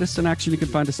Citizen Action. You can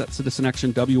find us at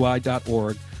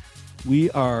citizenactionwi.org.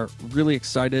 We are really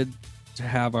excited to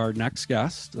have our next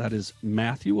guest. That is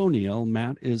Matthew O'Neill.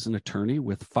 Matt is an attorney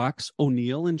with Fox,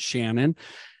 O'Neill and Shannon.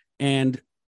 And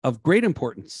of great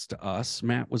importance to us,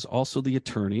 Matt was also the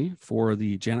attorney for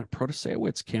the Janet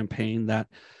Protasiewicz campaign that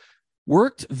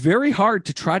worked very hard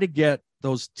to try to get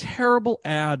those terrible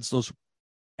ads, those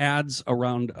ads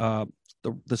around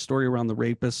the story around the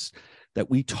rapists that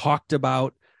we talked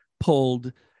about,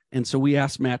 pulled. And so we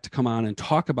asked Matt to come on and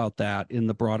talk about that in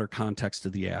the broader context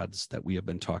of the ads that we have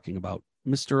been talking about.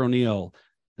 Mr. O'Neill,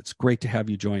 it's great to have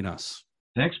you join us.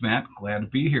 Thanks, Matt. Glad to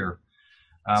be here.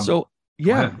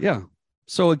 Yeah.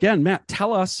 So again, Matt,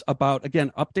 tell us about,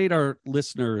 update our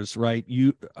listeners, right?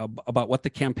 About what the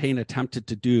campaign attempted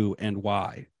to do and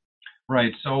why.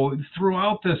 Right. So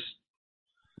throughout this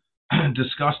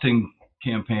disgusting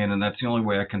campaign, and that's the only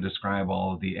way I can describe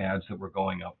all of the ads that were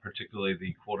going up, particularly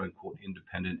the quote-unquote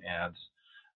independent ads.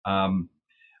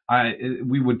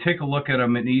 We would take a look at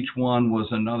them, and each one was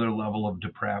another level of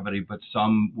depravity, but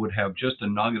some would have just a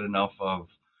nugget enough of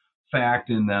fact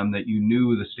in them that you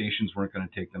knew the stations weren't going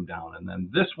to take them down. And then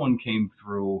this one came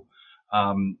through,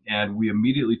 and we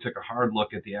immediately took a hard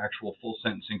look at the actual full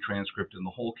sentencing transcript in the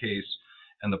whole case.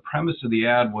 And the premise of the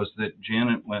ad was that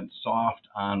Janet went soft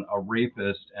on a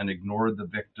rapist and ignored the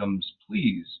victim's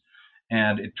pleas.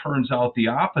 And it turns out the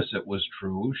opposite was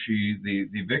true.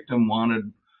 The victim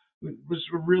was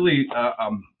really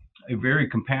a very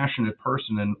compassionate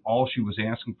person, and all she was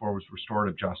asking for was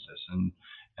restorative justice.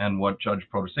 And what Judge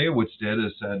Protasiewicz did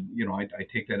is said, I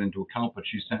take that into account, but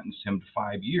she sentenced him to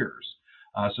 5 years.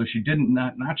 So she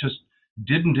not just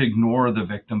didn't ignore the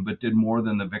victim, but did more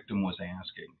than the victim was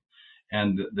asking.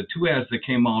 And the two ads that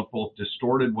came out both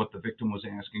distorted what the victim was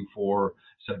asking for,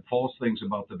 said false things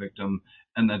about the victim,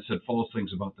 and then said false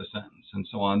things about the sentence. And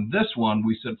so on this one,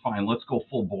 we said, fine, let's go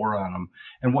full bore on them.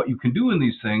 And what you can do in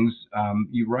these things,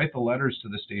 you write the letters to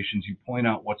the stations, you point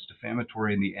out what's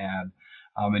defamatory in the ad,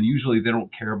 and usually they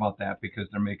don't care about that because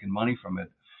they're making money from it.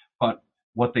 But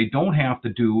what they don't have to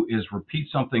do is repeat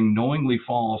something knowingly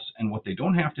false, and what they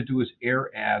don't have to do is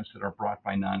air ads that are brought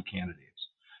by non-candidates.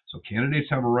 So candidates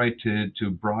have a right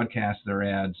to broadcast their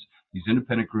ads. These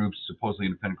independent groups, supposedly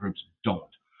independent groups, don't.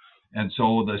 And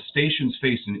so the stations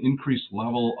face an increased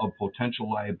level of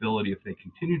potential liability if they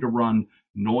continue to run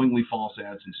knowingly false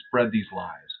ads and spread these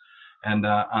lies. And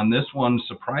on this one,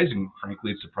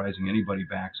 frankly, it's surprising anybody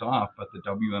backs off, but the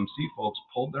WMC folks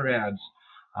pulled their ads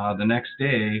the next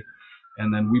day,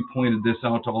 and then we pointed this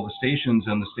out to all the stations,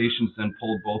 and the stations then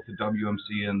pulled both the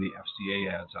WMC and the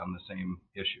FCA ads on the same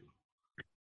issue.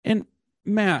 And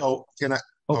Matt, can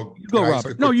you go,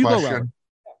 Robert. No, you go, Robert.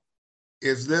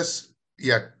 Is this,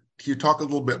 can you talk a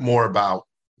little bit more about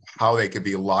how they could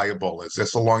be liable? Is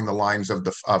this along the lines of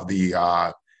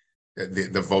the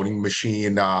voting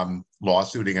machine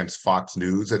lawsuit against Fox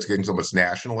News that's getting so much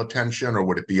national attention, or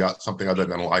would it be something other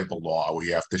than libel law where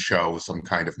you have to show some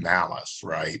kind of malice,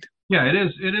 right? Yeah, it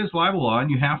is libel law, and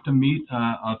you have to meet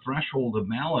a threshold of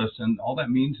malice, and all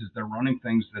that means is they're running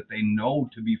things that they know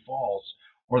to be false,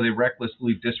 or they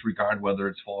recklessly disregard whether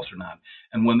it's false or not.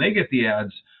 And when they get the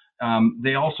ads,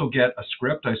 they also get a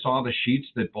script. I saw the sheets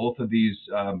that both of these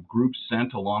groups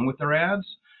sent along with their ads,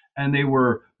 and they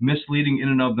were misleading in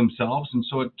and of themselves. And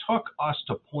so it took us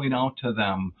to point out to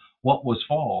them what was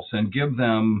false and give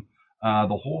them the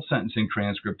whole sentencing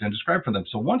transcript and describe for them.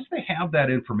 So once they have that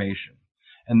information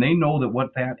and they know that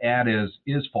what that ad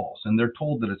is false, and they're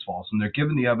told that it's false, and they're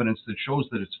given the evidence that shows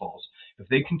that it's false, if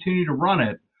they continue to run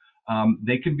it,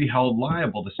 they can be held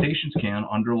liable. The stations can,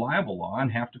 under libel law,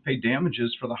 and have to pay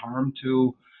damages for the harm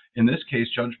to, in this case,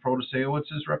 Judge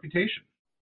Protasiewicz's reputation.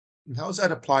 How does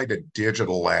that apply to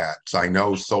digital ads? I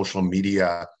know social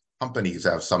media companies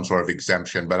have some sort of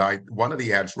exemption, but one of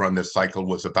the ads run this cycle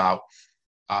was about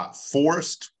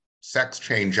forced sex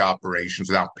change operations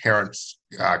without parents'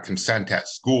 consent at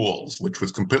schools, which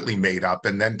was completely made up,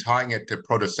 and then tying it to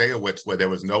Protasiewicz where there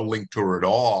was no link to her at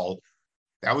all.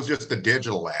 That was just a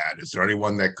digital ad. Is there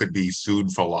anyone that could be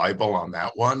sued for libel on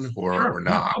that one, or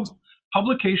not? No,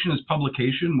 publication is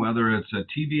publication, whether it's a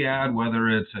TV ad, whether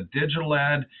it's a digital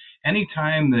ad.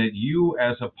 Anytime that you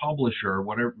as a publisher,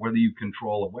 whether you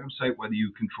control a website, whether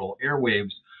you control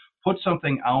airwaves, put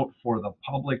something out for the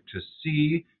public to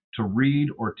see, to read,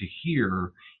 or to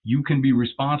hear, you can be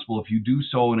responsible if you do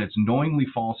so and it's knowingly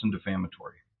false and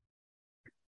defamatory.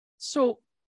 So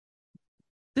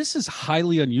this is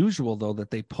highly unusual, though,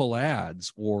 that they pull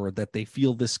ads or that they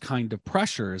feel this kind of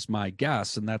pressure, is my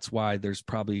guess. And that's why there's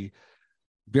probably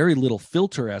very little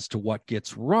filter as to what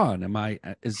gets run.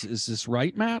 Is this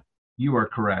right, Matt? You are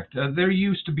correct. There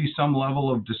used to be some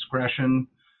level of discretion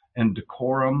and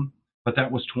decorum, but that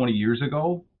was 20 years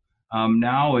ago.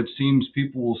 Now it seems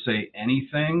people will say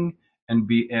anything and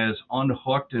be as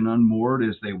unhooked and unmoored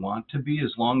as they want to be,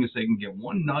 as long as they can get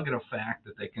one nugget of fact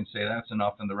that they can say that's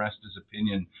enough and the rest is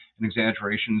opinion and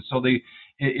exaggeration. So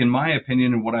in my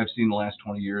opinion, and what I've seen the last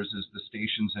 20 years, is the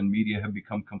stations and media have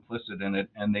become complicit in it,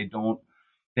 and they don't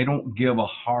give a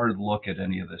hard look at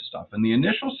any of this stuff. And the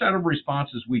initial set of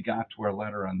responses we got to our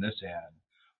letter on this ad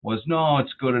was, no,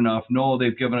 it's good enough. No,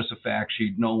 they've given us a fact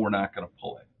sheet. No, we're not going to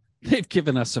pull it. They've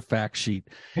given us a fact sheet.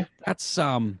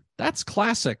 That's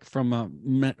classic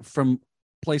from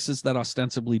places that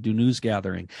ostensibly do news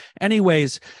gathering.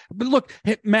 Anyways, but look,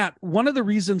 Matt, one of the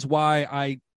reasons why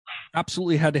I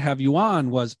absolutely had to have you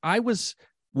on was I was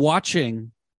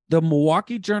watching the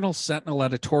Milwaukee Journal Sentinel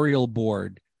editorial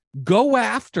board go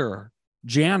after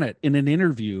Janet in an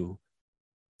interview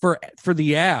for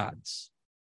the ads.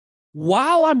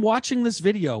 While I'm watching this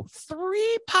video,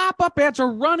 3 pop-up ads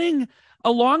are running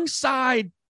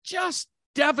alongside, just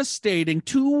devastating.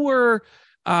 2 were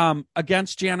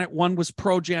against Janet, 1 was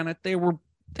pro Janet. They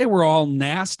were all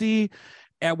nasty.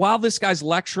 And while this guy's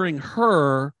lecturing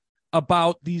her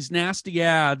about these nasty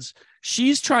ads,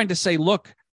 she's trying to say,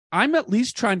 look, I'm at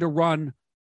least trying to run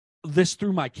this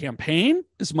through my campaign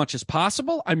as much as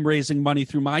possible. I'm raising money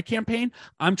through my campaign.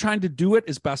 I'm trying to do it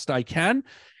as best I can.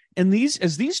 And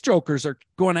as these jokers are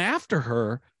going after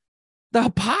her, the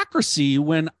hypocrisy,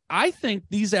 when I think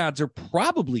these ads are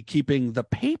probably keeping the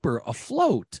paper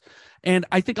afloat. And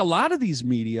I think a lot of these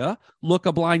media look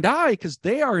a blind eye because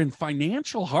they are in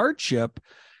financial hardship.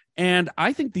 And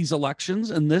I think these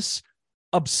elections and this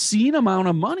obscene amount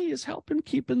of money is helping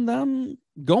keeping them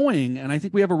going. And I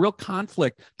think we have a real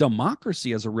conflict.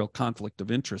 Democracy has a real conflict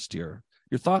of interest here.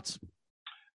 Your thoughts?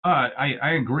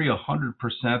 I agree 100%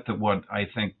 that what I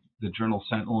think the Journal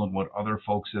Sentinel and what other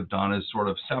folks have done is sort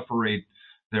of separate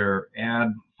their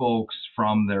ad folks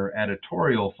from their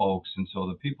editorial folks. And so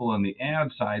the people on the ad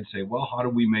side say, well, how do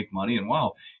we make money? And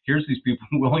wow, here's these people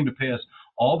willing to pay us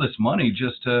all this money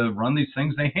just to run these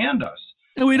things they hand us.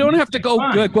 And we don't have to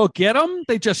go get them.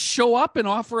 They just show up and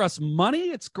offer us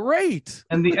money. It's great.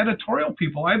 And the editorial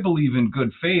people, I believe in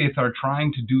good faith, are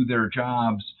trying to do their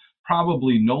jobs,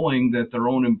 probably knowing that their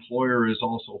own employer is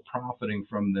also profiting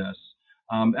from this.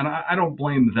 And I don't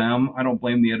blame them. I don't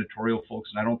blame the editorial folks,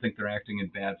 and I don't think they're acting in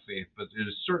bad faith. But it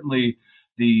is certainly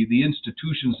the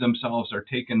institutions themselves are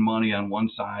taking money on one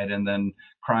side and then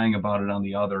crying about it on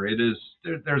the other.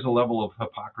 There's a level of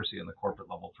hypocrisy on the corporate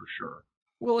level for sure.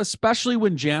 Well, especially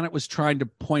when Janet was trying to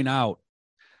point out,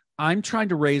 I'm trying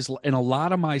to raise, and a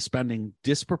lot of my spending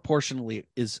disproportionately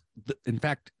in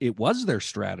fact, it was their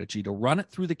strategy to run it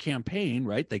through the campaign,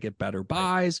 right? They get better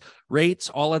buys, rates,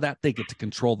 all of that. They get to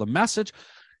control the message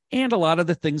and a lot of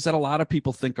the things that a lot of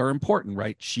people think are important,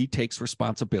 right? She takes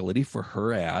responsibility for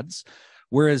her ads.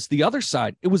 Whereas the other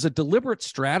side, it was a deliberate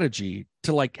strategy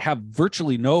to like have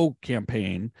virtually no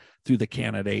campaign through the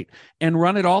candidate and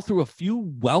run it all through a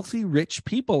few wealthy, rich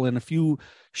people and a few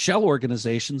shell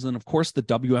organizations. And of course, the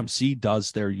WMC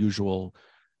does their usual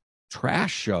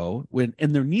trash show and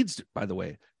there needs to, by the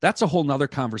way, that's a whole nother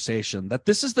conversation, that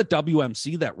this is the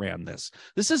WMC that ran this.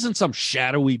 This isn't some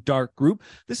shadowy, dark group.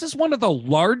 This is one of the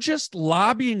largest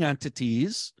lobbying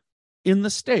entities in the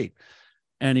state.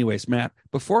 Anyways, Matt,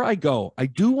 before I go, I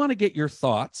do want to get your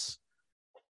thoughts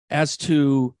as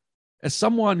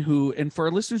someone who, and for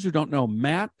our listeners who don't know,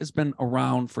 Matt has been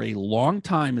around for a long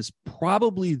time, is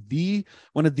probably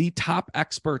one of the top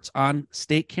experts on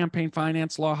state campaign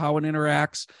finance law, how it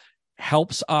interacts,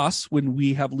 helps us when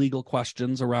we have legal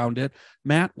questions around it.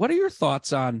 Matt, what are your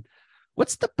thoughts on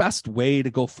what's the best way to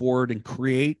go forward and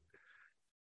create,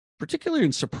 particularly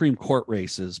in Supreme Court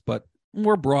races, but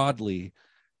more broadly,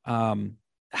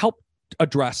 help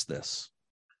address this?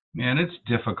 Man, it's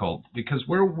difficult because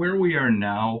where we are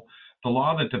now, the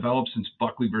law that developed since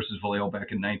Buckley versus Vallejo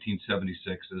back in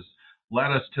 1976 has led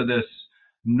us to this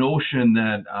notion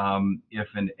that if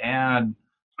an ad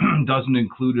doesn't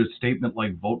include a statement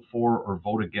like vote for or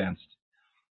vote against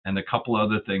and a couple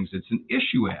other things, it's an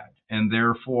issue ad, and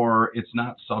therefore it's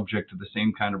not subject to the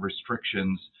same kind of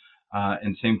restrictions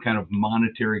and same kind of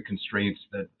monetary constraints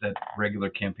that regular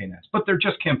campaign ads. But they're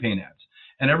just campaign ads,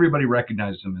 and everybody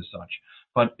recognizes them as such.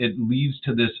 But it leads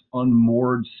to this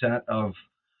unmoored set of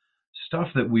stuff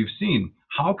that we've seen.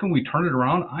 How can we turn it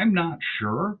around? I'm not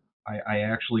sure. I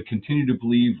actually continue to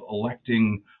believe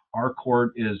electing our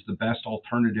court is the best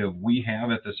alternative we have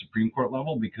at the Supreme Court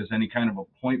level, because any kind of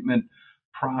appointment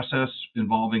process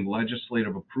involving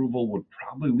legislative approval would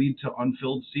probably lead to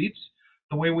unfilled seats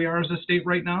the way we are as a state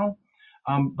right now.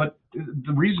 But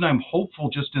the reason I'm hopeful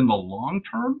just in the long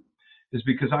term is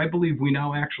because I believe we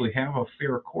now actually have a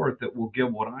fair court that will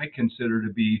give what I consider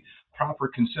to be proper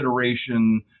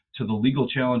consideration to the legal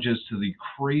challenges, to the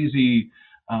crazy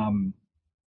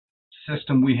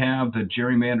system we have, the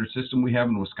gerrymandered system we have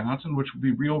in Wisconsin, which would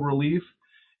be real relief,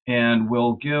 and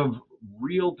will give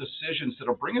real decisions that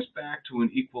will bring us back to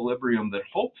an equilibrium that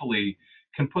hopefully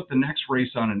can put the next race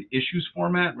on an issues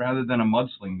format rather than a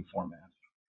mudslinging format.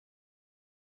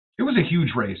 It was a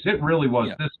huge race. It really was.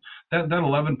 Yeah. That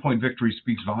 11-point victory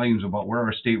speaks volumes about where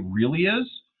our state really is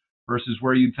versus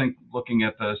where you'd think looking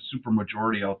at the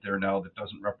supermajority out there now that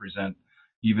doesn't represent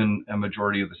even a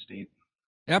majority of the state.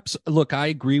 Look, I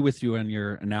agree with you on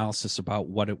your analysis about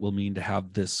what it will mean to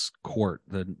have this court,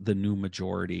 the new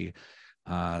majority.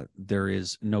 There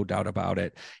is no doubt about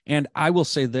it. And I will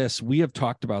say this, we have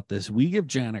talked about this. We give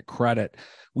Janet credit.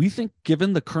 We think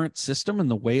given the current system and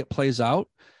the way it plays out,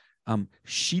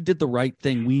 she did the right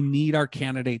thing. We need our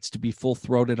candidates to be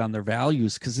full-throated on their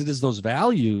values, because it is those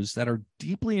values that are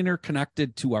deeply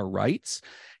interconnected to our rights.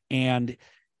 And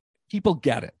people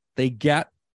get it. They get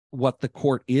what the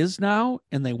court is now,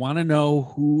 and they want to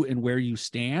know who and where you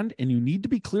stand, and you need to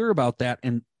be clear about that.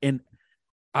 And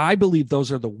I believe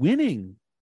those are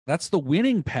that's the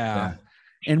winning path.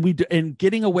 Yeah. And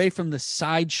getting away from the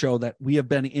sideshow that we have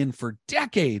been in for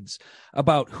decades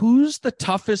about who's the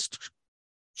toughest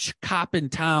cop in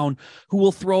town, who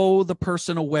will throw the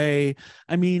person away.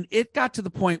 I mean, it got to the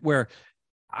point where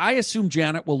I assume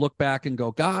Janet will look back and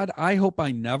go, God, I hope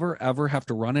I never, ever have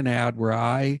to run an ad where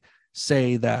I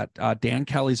say that Dan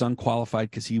Kelly's unqualified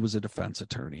because he was a defense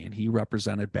attorney and he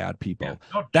represented bad people. Yeah.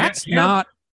 No, That's Jan, not.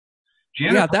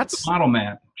 Janet broke the model,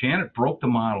 Matt. Janet broke the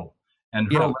model.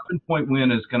 And her 11-point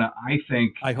win is going to,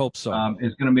 I hope so,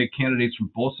 is going to make candidates from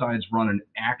both sides run an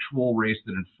actual race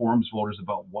that informs voters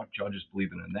about what judges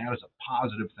believe in. And that is a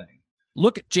positive thing.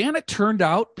 Look, Janet turned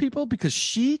out, people, because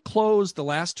she closed the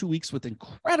last 2 weeks with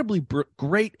incredibly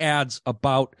great ads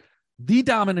about the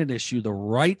dominant issue, the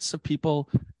rights of people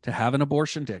to have an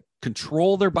abortion, to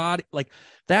control their body. Like,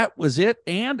 that was it.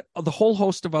 And the whole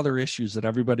host of other issues that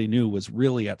everybody knew was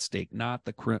really at stake, not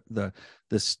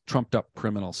this trumped up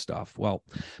criminal stuff. Well,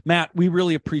 Matt, we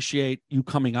really appreciate you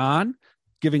coming on,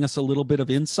 giving us a little bit of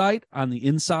insight on the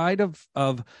inside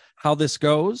of how this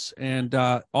goes, and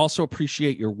also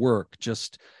appreciate your work.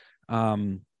 Just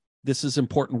this is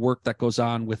important work that goes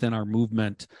on within our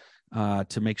movement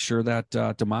to make sure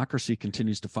that democracy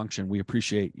continues to function. We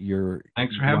appreciate your.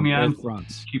 Thanks for having me on.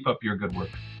 Fronts. Keep up your good work.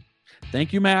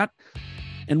 Thank you, Matt.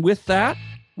 And with that,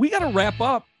 we got to wrap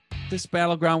up this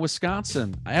Battleground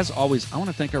Wisconsin. As always, I want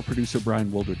to thank our producer,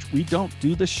 Brian Woldridge. We don't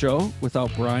do this show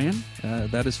without Brian,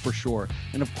 that is for sure.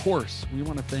 And of course, we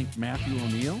want to thank Matthew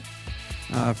O'Neill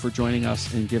for joining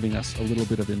us and giving us a little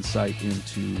bit of insight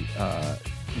into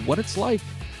what it's like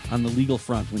on the legal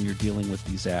front when you're dealing with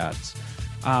these ads.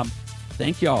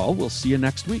 Thank you all. We'll see you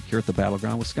next week here at the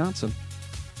Battleground Wisconsin.